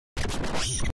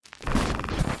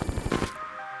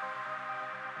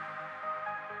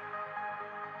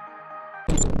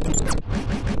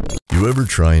you ever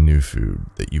try new food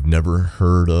that you've never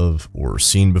heard of or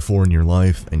seen before in your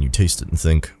life, and you taste it and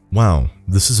think, wow,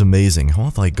 this is amazing, how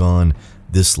have I gone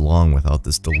this long without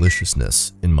this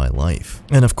deliciousness in my life?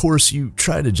 And of course, you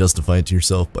try to justify it to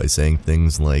yourself by saying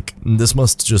things like, this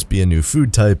must just be a new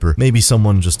food type, or maybe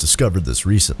someone just discovered this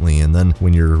recently, and then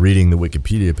when you're reading the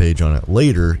Wikipedia page on it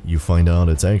later, you find out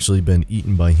it's actually been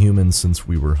eaten by humans since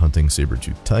we were hunting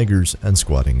saber-toothed tigers and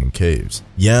squatting in caves.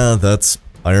 Yeah, that's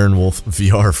Iron Wolf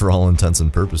VR for all intents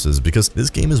and purposes, because this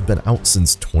game has been out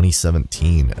since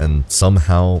 2017, and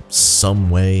somehow,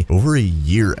 someway, over a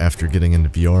year after getting into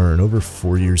VR and over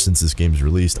 4 years since this game's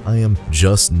released, I am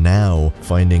just now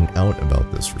finding out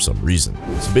about this for some reason.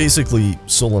 So basically,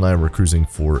 Sol and I were cruising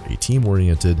for a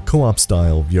team-oriented, co-op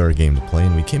style VR game to play,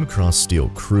 and we came across Steel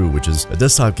Crew, which is a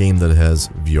desktop game that has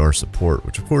VR support,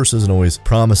 which of course isn't always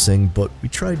promising, but we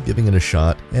tried giving it a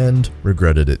shot and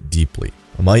regretted it deeply.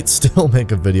 I might still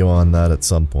make a video on that at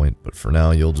some point, but for now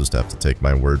you'll just have to take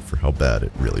my word for how bad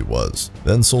it really was.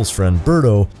 Then Sol's friend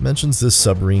Berto mentions this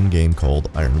submarine game called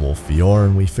Iron Wolf VR,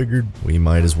 and we figured we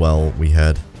might as well. We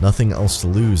had nothing else to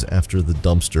lose after the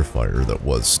dumpster fire that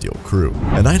was Steel Crew.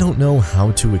 And I don't know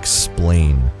how to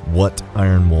explain what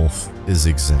Iron Wolf is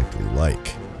exactly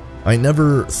like. I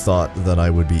never thought that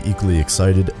I would be equally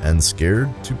excited and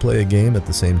scared to play a game at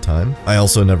the same time. I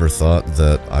also never thought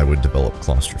that I would develop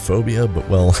claustrophobia, but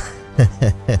well,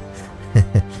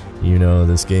 you know,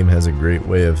 this game has a great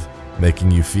way of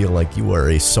making you feel like you are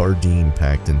a sardine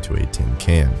packed into a tin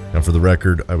can. Now for the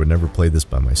record, I would never play this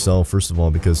by myself, first of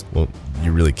all because, well,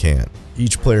 you really can't.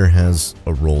 Each player has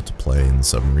a role to play in the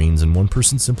submarines, and one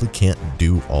person simply can't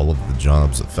do all of the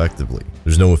jobs effectively.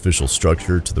 There's no official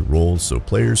structure to the roles, so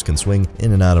players can swing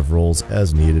in and out of roles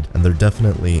as needed, and they're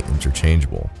definitely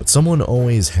interchangeable. But someone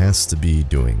always has to be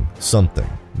doing something.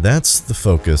 That's the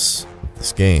focus of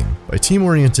this game. By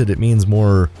team-oriented, it means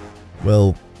more,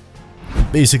 well,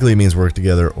 basically it means work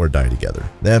together or die together.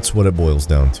 That's what it boils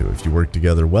down to. If you work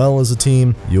together well as a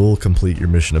team, you'll complete your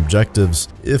mission objectives.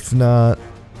 If not,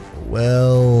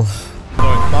 well...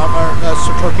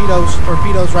 torpedoes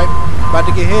right, about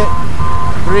to get hit.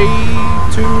 3,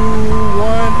 2, 1,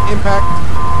 impact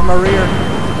from our rear.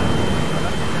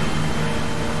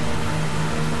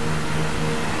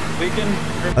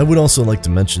 I would also like to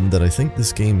mention that I think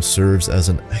this game serves as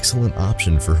an excellent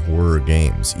option for horror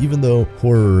games, even though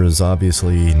horror is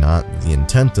obviously not the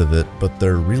intent of it, but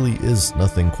there really is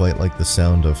nothing quite like the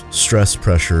sound of stress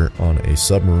pressure on a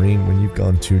submarine when you've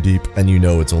gone too deep and you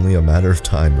know it's only a matter of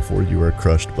time before you are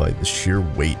crushed by the sheer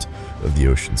weight of the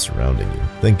ocean surrounding you.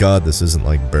 Thank God this isn't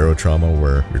like barotrauma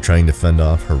where you're trying to fend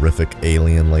off horrific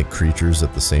alien-like creatures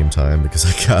at the same time, because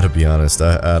I gotta be honest,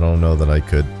 I don't know that I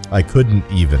couldn't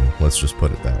even, let's just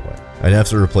put it that way. I'd have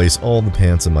to replace all the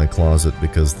pants in my closet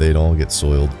because they'd all get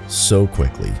soiled so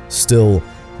quickly. Still,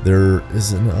 there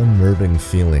is an unnerving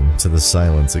feeling to the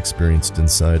silence experienced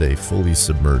inside a fully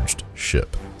submerged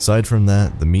ship. Aside from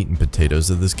that, the meat and potatoes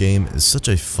of this game is such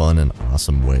a fun and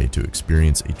awesome way to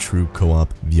experience a true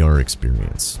co-op VR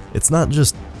experience. It's not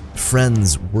just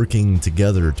friends working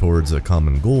together towards a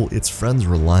common goal, it's friends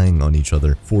relying on each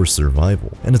other for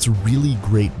survival. And it's a really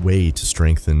great way to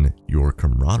strengthen your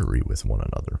camaraderie with one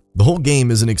another. The whole game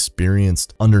is an experience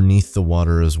underneath the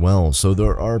water as well, so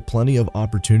there are plenty of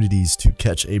opportunities to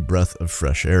catch a breath of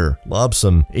fresh air, lob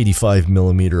some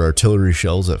 85mm artillery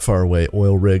shells at faraway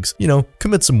oil rigs, you know,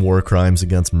 commit some war crimes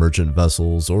against merchant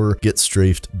vessels, or get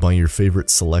strafed by your favorite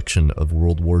selection of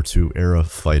World War II era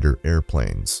fighter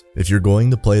airplanes. If you're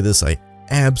going to play this, I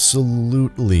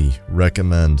absolutely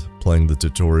recommend playing the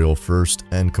tutorial first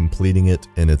and completing it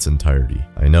in its entirety.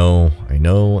 I know,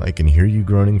 I can hear you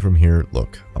groaning from here.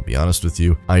 Look, I'll be honest with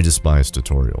you, I despise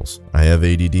tutorials. I have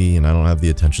ADD and I don't have the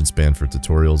attention span for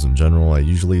tutorials in general. I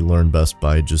usually learn best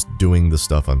by just doing the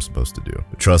stuff I'm supposed to do.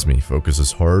 But trust me, focus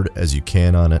as hard as you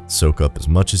can on it, soak up as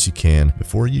much as you can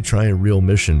before you try a real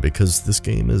mission, because this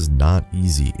game is not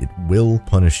easy. It will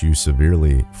punish you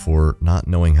severely for not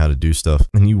knowing how to do stuff,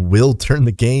 and you will turn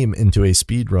the game into a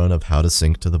speed run of how to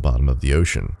sink to the bottom of the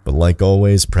ocean. But like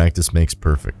always, practice makes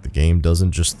perfect. The game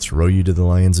doesn't just throw you to the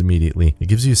lions immediately. It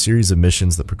gives you a series of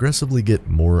missions that progressively get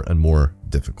more and more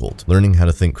difficult. Learning how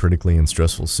to think critically in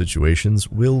stressful situations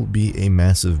will be a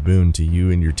massive boon to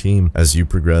you and your team as you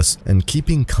progress, and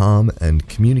keeping calm and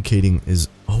communicating is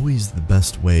always the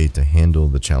best way to handle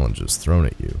the challenges thrown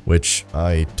at you, which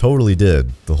I totally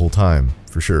did the whole time,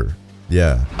 for sure.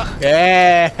 Yeah.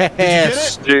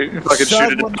 Yes! Dude, fucking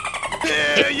shoot it.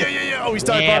 Yeah. Oh, he's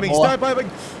dive Yeah, bombing, boy. he's dive bombing.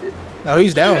 Oh,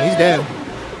 he's down. He's dead.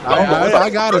 I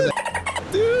got him.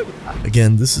 Dude.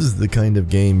 Again, this is the kind of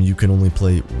game you can only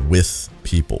play with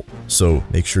people. So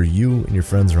make sure you and your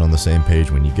friends are on the same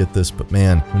page when you get this, but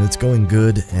man, when it's going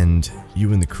good and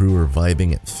you and the crew are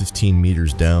vibing at 15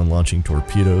 meters down, launching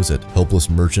torpedoes at helpless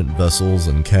merchant vessels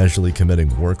and casually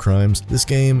committing war crimes, this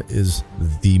game is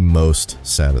the most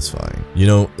satisfying. You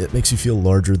know, it makes you feel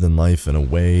larger than life in a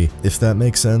way, if that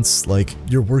makes sense, like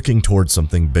you're working towards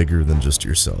something bigger than just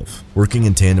yourself. Working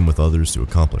in tandem with others to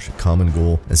accomplish a common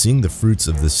goal and seeing the fruits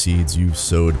of the seeds you've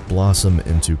sowed blossom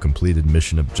into completed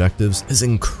mission objectives is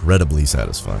incredibly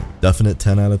satisfying. Definite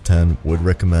 10 out of 10, would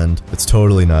recommend. It's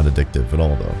totally not addictive at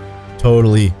all though.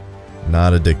 Totally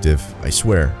not addictive, I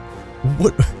swear.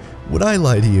 What would I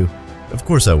lie to you? Of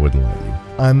course I wouldn't lie to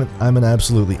you. I'm an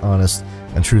absolutely honest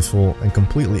and truthful and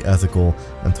completely ethical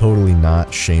and totally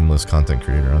not shameless content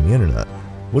creator on the internet.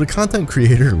 Would a content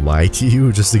creator lie to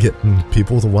you just to get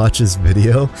people to watch his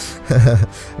video?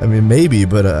 I mean, maybe,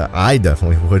 but I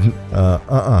definitely wouldn't.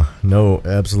 No,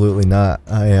 absolutely not.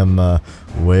 I am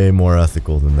way more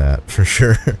ethical than that, for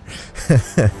sure.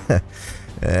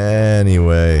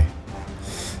 Anyway.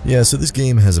 Yeah, so this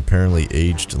game has apparently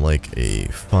aged like a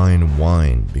fine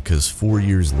wine because 4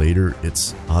 years later,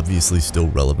 it's obviously still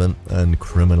relevant and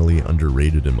criminally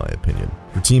underrated in my opinion.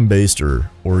 For team-based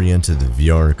or oriented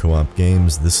VR co-op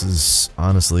games, this is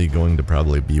honestly going to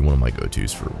probably be one of my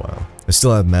go-tos for a while. I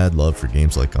still have mad love for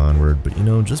games like Onward, but you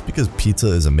know, just because pizza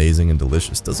is amazing and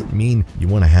delicious doesn't mean you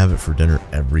want to have it for dinner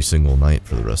every single night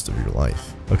for the rest of your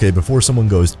life. Okay, before someone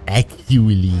goes,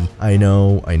 actually, I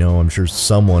know, I'm sure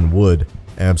someone would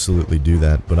absolutely do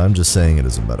that, but I'm just saying it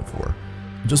as a metaphor.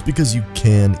 Just because you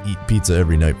can eat pizza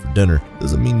every night for dinner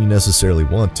doesn't mean you necessarily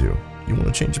want to. You want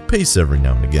to change of pace every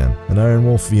now and again, and Iron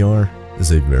Wolf VR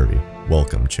is a very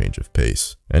welcome change of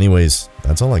pace. Anyways,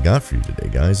 that's all I got for you today,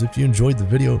 guys. If you enjoyed the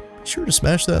video, be sure to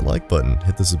smash that like button,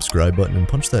 hit the subscribe button, and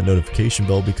punch that notification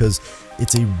bell because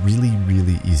it's a really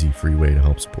easy free way to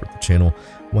help support the channel,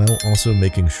 while also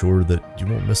making sure that you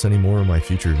won't miss any more of my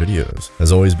future videos.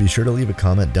 As always, be sure to leave a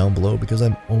comment down below because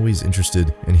I'm always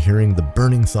interested in hearing the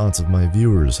burning thoughts of my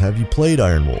viewers. Have you played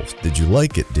Iron Wolf? Did you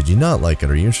like it? Did you not like it?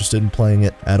 Are you interested in playing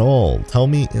it at all? Tell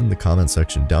me in the comment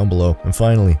section down below. And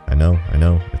finally, I know,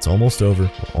 it's almost over.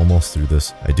 We're almost through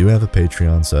this. I do have a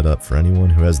Patreon set up for anyone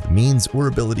who has the means or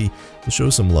ability to show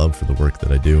some love for the work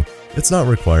that I do. It's not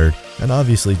required, and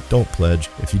obviously don't pledge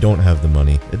if you don't have the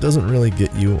money. It doesn't really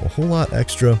get you a whole lot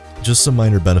extra, just some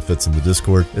minor benefits in the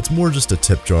Discord. It's more just a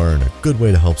tip jar and a good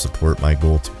way to help support my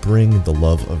goal to bring the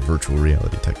love of virtual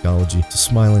reality technology to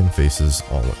smiling faces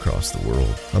all across the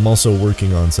world. I'm also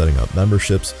working on setting up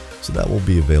memberships, so that will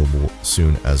be available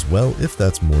soon as well if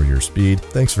that's more your speed.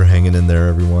 Thanks for hanging in there,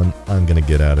 everyone. I'm gonna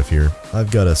get out of here.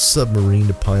 I've got a submarine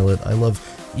to pilot. I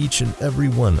love each and every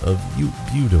one of you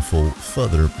beautiful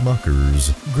father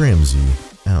muckers. Gramsy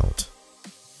out.